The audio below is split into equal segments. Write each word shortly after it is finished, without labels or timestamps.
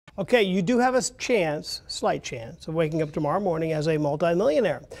Okay, you do have a chance, slight chance, of waking up tomorrow morning as a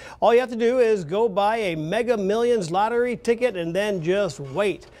multimillionaire. All you have to do is go buy a Mega Millions lottery ticket and then just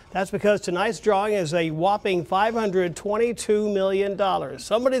wait. That's because tonight's drawing is a whopping $522 million.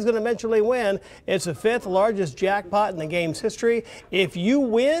 Somebody's going to eventually win. It's the fifth largest jackpot in the game's history. If you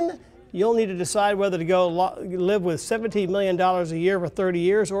win, you'll need to decide whether to go live with $17 million a year for 30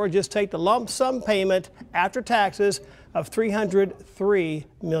 years or just take the lump sum payment after taxes of $303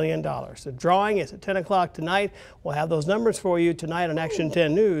 million. The drawing is at 10 o'clock tonight. We'll have those numbers for you tonight on Action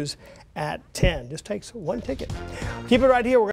 10 News at 10. Just takes one ticket. Keep it right here.